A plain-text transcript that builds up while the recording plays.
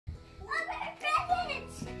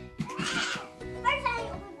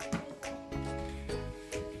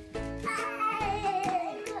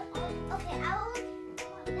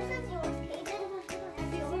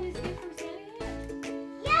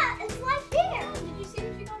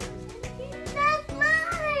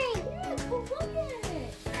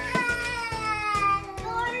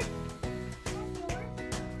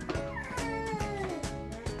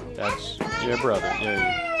That's your brother.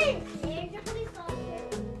 Yeah.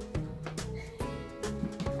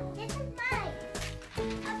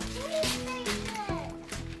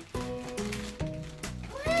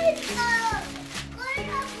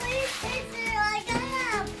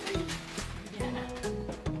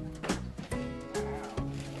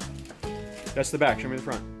 That's the back. Show me the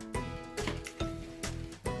front.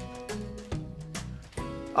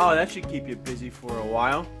 Oh, that should keep you busy for a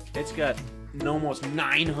while. It's got almost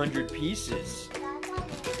 900 pieces.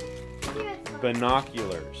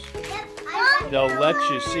 Binoculars. They'll let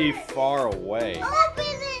you see far away.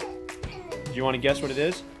 Do you want to guess what it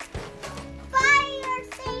is? Fire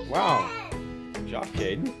station. Wow. Good job,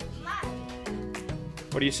 Caden.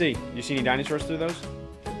 What do you see? Do you see any dinosaurs through those?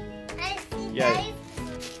 I see Yeah.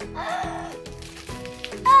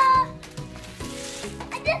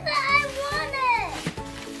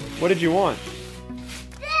 What did you want?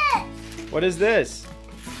 This! What is this?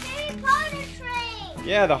 Harry Potter train!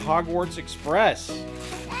 Yeah, the Hogwarts Express. And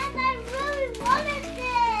I really wanted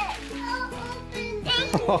it! I'll open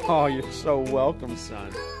this! Oh, you're so welcome,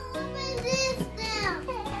 son. I'll open this now!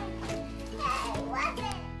 Hey, what's it?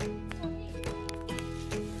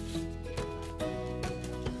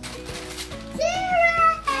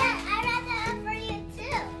 T-Rex! I read that up for you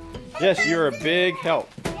too! Yes, you're a big help.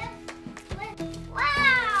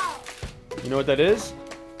 You know what that is?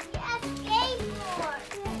 Yeah, skateboard.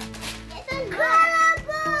 It's a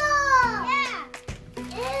colorful. Yeah.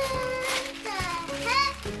 It's a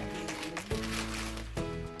heck.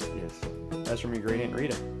 Yes. That's from your great Aunt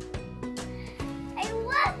Rita. I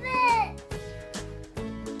love it.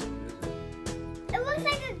 It looks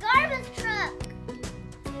like a garbage truck.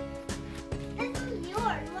 This is yours. You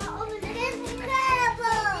want to open this? It's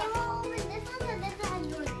incredible. You want to open this one, so this one is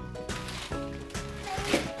yours.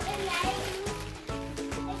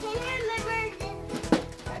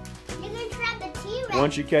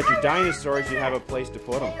 Once you catch your dinosaurs, you have a place to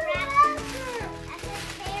put them.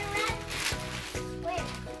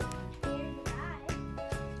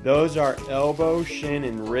 Those are elbow, shin,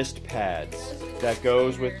 and wrist pads that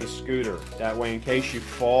goes with the scooter. That way, in case you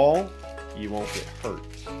fall, you won't get hurt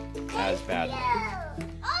as badly.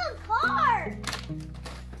 Oh, car!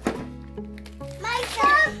 My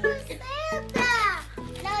dog's from Santa!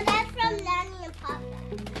 No, that's from Nanny and Papa.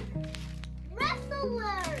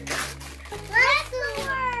 Wrestlers!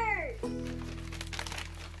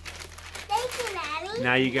 Thank you, Nanny.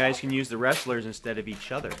 Now you guys can use the wrestlers instead of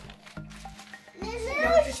each other. New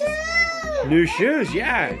shoes! New shoes,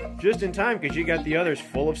 yeah. Just in time because you got the others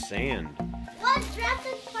full of sand. What dress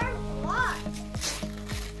is for what?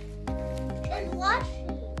 And washing.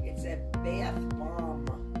 It's a bath bomb.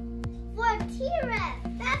 For a T-Rex.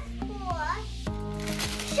 That's for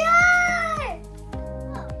sharks!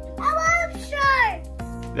 Oh, I love sharks!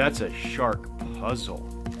 That's a shark puzzle.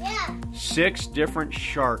 Yeah. 6 different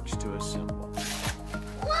sharks to assemble.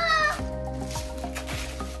 Whoa!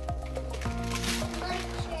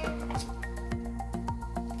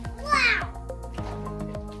 Wow!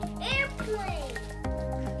 Airplane!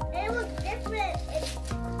 They look different. It's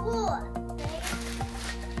cool.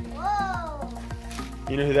 Whoa!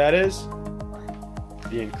 You know who that is?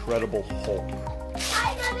 The Incredible Hulk.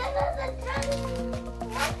 I know this is a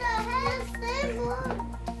what the hell is this one?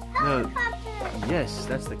 No. Helicopter! Yes,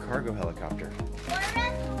 that's the cargo helicopter.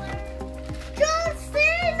 John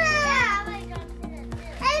Cena! Yeah, I like John Cena too.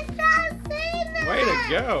 It's John Cena! Way to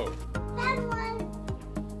go! That one.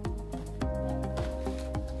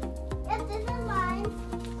 Yep, this is mine.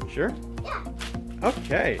 Sure? Yeah.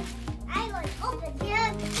 Okay. I like open here.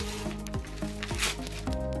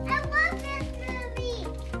 I love this movie.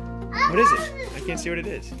 What is it? I can't see what it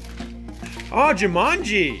is. Oh,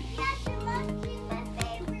 Jumanji!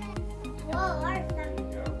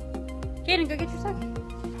 Kaden, go get your stuff.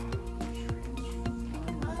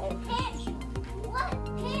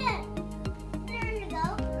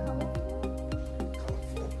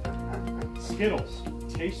 Skittles.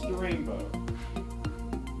 Taste the rainbow.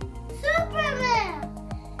 Superman!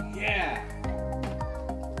 Yeah!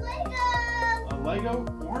 Lego! A Lego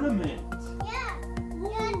ornament. Yeah, we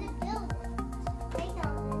had to build it.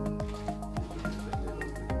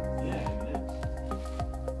 Yeah, it is.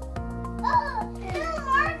 Oh, two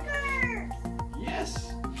markers! Yes!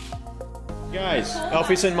 Guys,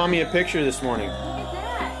 Elfie sent Mommy a picture this morning. Look at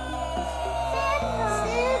that.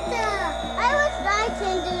 Santa! I wish I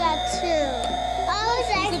can do that too.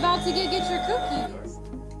 He's about to get your cookies.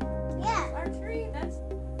 Yeah. Our tree, that's...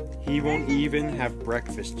 He won't even have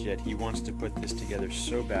breakfast yet. He wants to put this together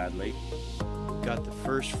so badly. Got the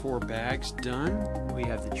first 4 bags done. We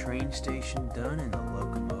have the train station done and the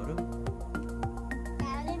locomotive.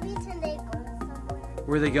 Now to be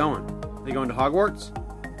Where are they going? Are they going to Hogwarts?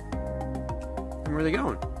 And where are they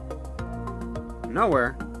going?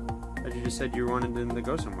 Nowhere. But you just said you wanted them to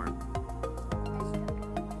go somewhere.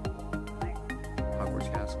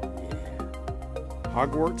 Hogwarts Castle. Yeah.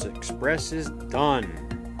 Hogwarts Express is done.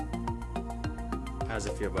 How's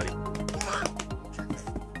it feel, buddy?